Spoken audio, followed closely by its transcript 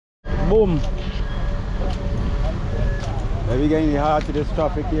boom. We're getting the heart of this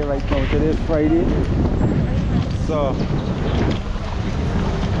traffic here right now. Today is Friday. So,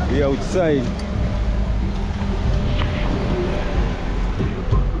 we outside.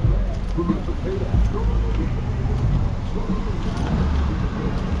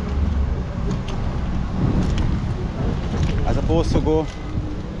 I'm supposed to go.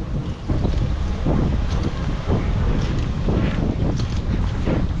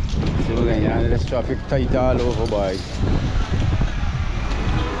 So we're going to this traffic tight all over, boy.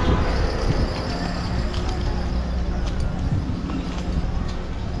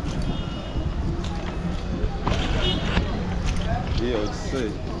 Yeah, let's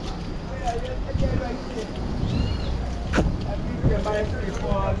see.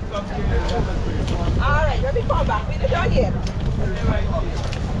 Alright, let me come back. We don't done yet.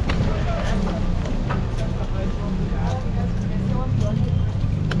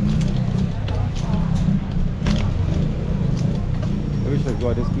 We should go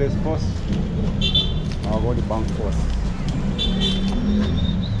to this place first. I'll go to the bank first.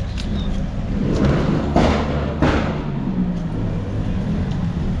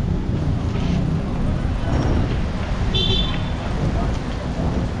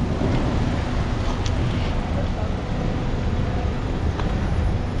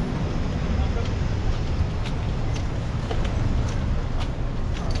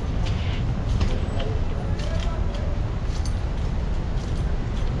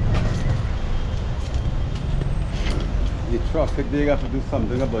 Traffic, they have to do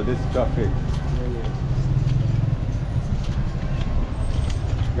something about this traffic.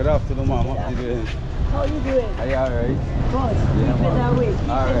 Good afternoon, Mom. What are you doing? How you doing? Are you alright? Good. Yeah, Keep it that way. Keep it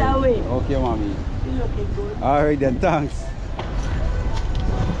that way. Okay, Mommy. You looking good. Alright then, thanks.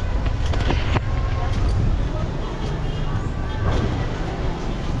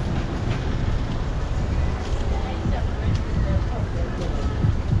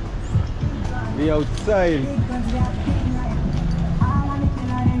 We outside.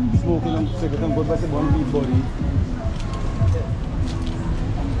 Smoking on cigarette and good by the one big body.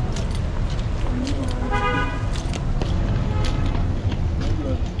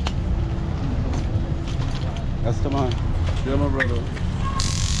 That's the man. Yeah, my brother.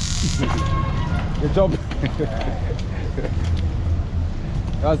 Good job.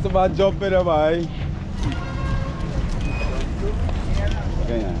 That's the man jumping there, boy.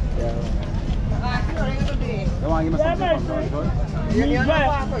 Okay, yeah. You want to give me something from the good?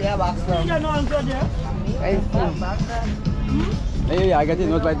 Hey, I get it.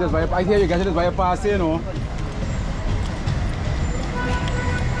 Not by this. I hear you get it by a pass, you know.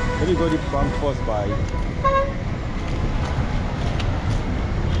 Let me go to the bank first, by.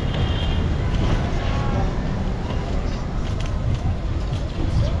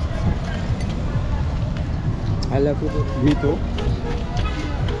 I love you. Me too.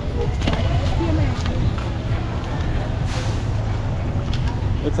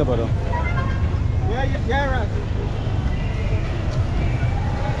 What's up, brother? Yeah, right.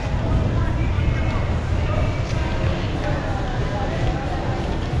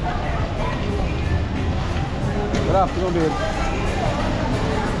 Good afternoon, babe.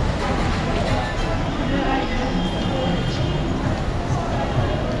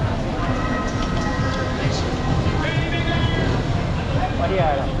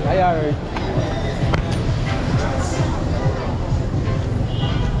 Are you alright?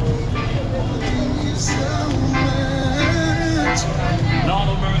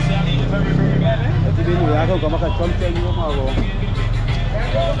 I go come back and come tell you tomorrow.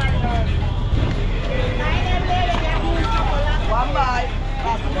 One by.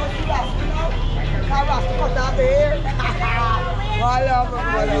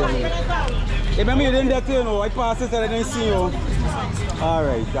 Hey, remember you didn't get to, you know, I passed it and I didn't see you.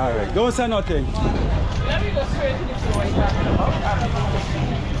 Alright, alright. Don't say nothing. Let me go straight to the floor you're talking about.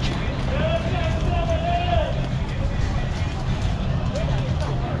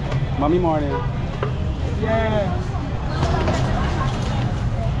 Mommy morning. Yeah.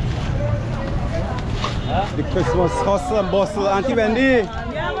 The Christmas hustle and bustle. Auntie Wendy.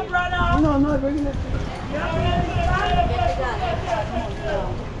 Yeah, my brother. No, bring it.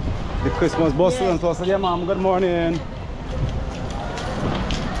 The Christmas bustle and hustle. Yeah, Mom. Good morning.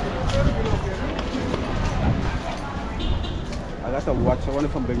 I got a watch. I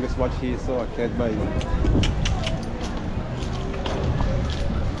want to bring this watch here so I can't buy it.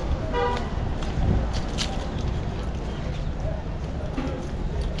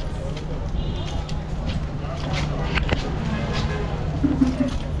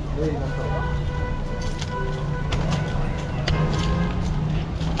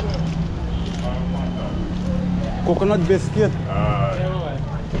 Coconut biscuit.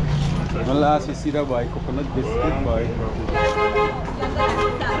 When last you see that boy, coconut biscuit boy.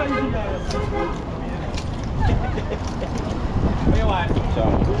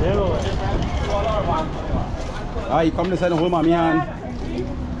 Ah, you come this side and hold mommy hand.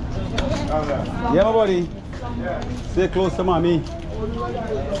 Yeah, my buddy. Stay close to mommy.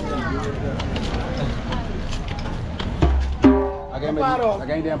 Again,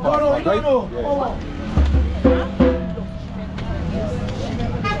 them passport, right? Yeah.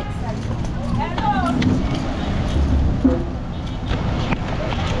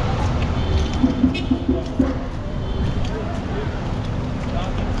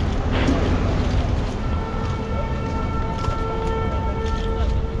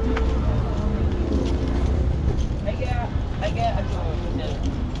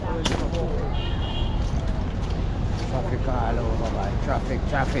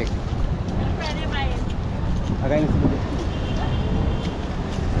 Traffic. Again,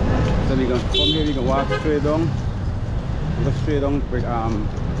 so we can come here, we can walk straight down. Go straight down,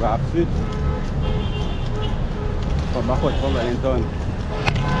 Grab Street. Come backward from Wellington.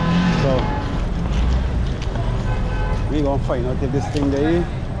 So we gonna find out if this thing there,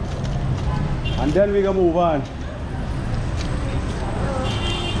 and then we gonna move on.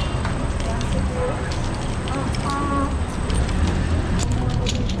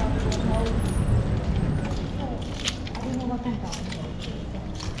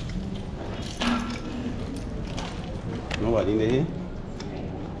 Nobody in there.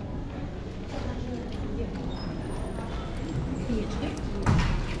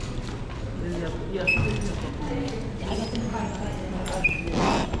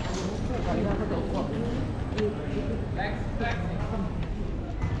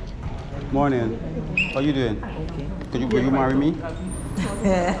 Morning. How you doing? Okay. Will you marry me?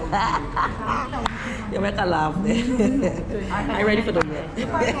 You make a laugh. I'm ready for the yet.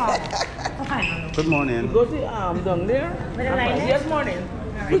 Good morning. Go to down there. Yes, morning.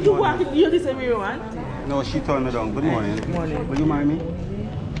 Did you walk it? You the same way you want? No, she turned me down. Good morning. Morning. Will you marry me?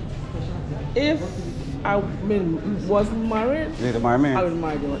 If I was married, You marry me? I will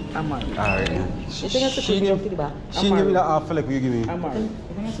marry you. I'm married. Alright. She give me the half like you give me. I'm married.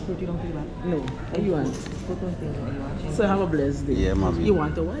 No. What you want? So have a blessed day. Yeah, mommy. You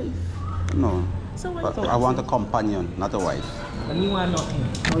want a wife? No. So But I want a companion, not a wife. And you want nothing.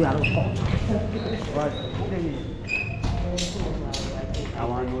 Oh, yeah, Right. I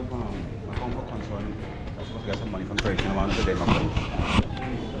want to go from my comfort control. I'm supposed to get some money from Turkey. I want to pay my phone.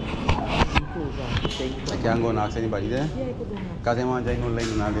 I can't go and ask anybody there? Yeah, you could do that. Because I want to no line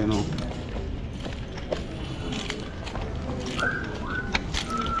and I know.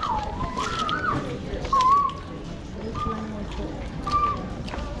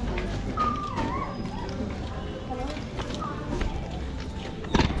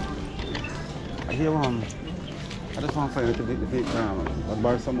 I just want to find out if I'll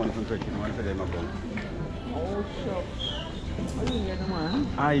borrow some money from Turkey. I want to pay my phone. Oh, shucks. What do you get, man?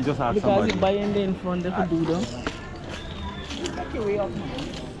 Ah, you just asked Because somebody. you buy in the in front of the do them. Take your way up, man.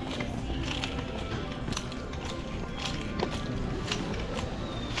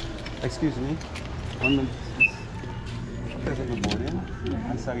 Excuse me. 1 minute. Okay, good morning.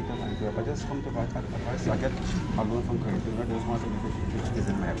 I'm sorry to interrupt. I just come to buy advice. I get a loan from credit. I just want to be 50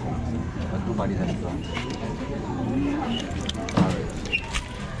 in my account. But nobody has it done. Alright.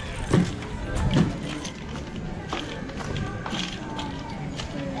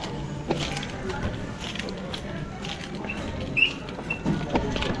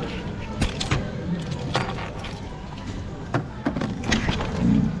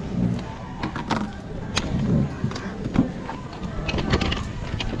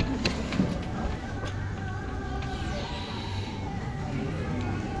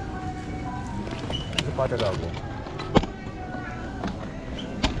 Padalago.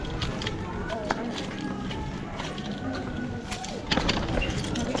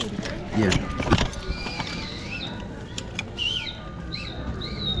 Yeah.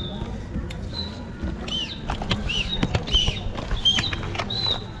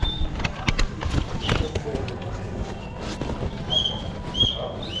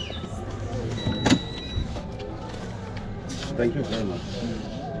 Thank you very much.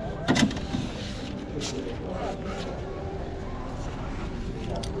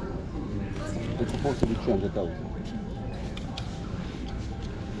 It's supposed to be 300,000.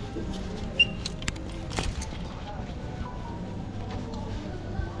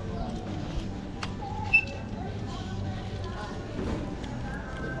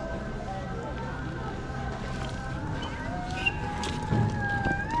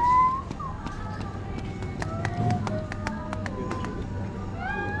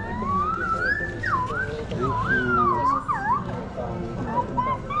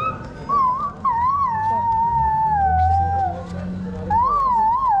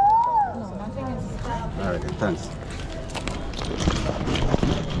 Thanks.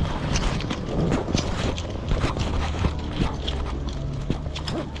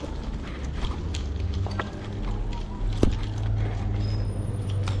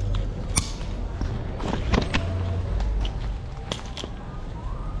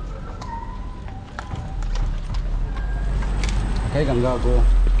 Cái gần gà cô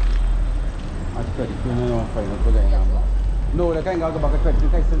at credit ko na yung final ko kaya nga no la kaya nga ba ka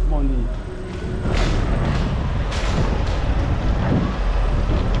credit kay sense money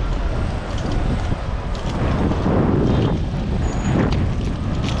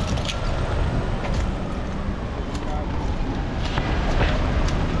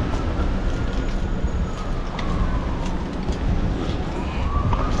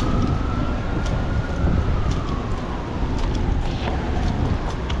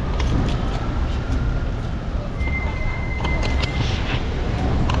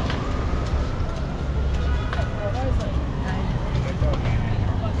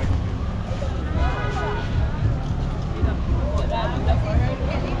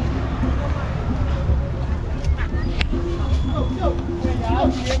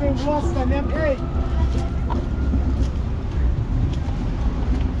You've lost an M8.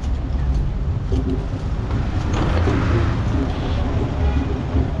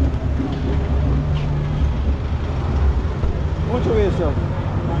 What's your weight, sir?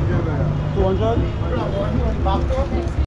 200?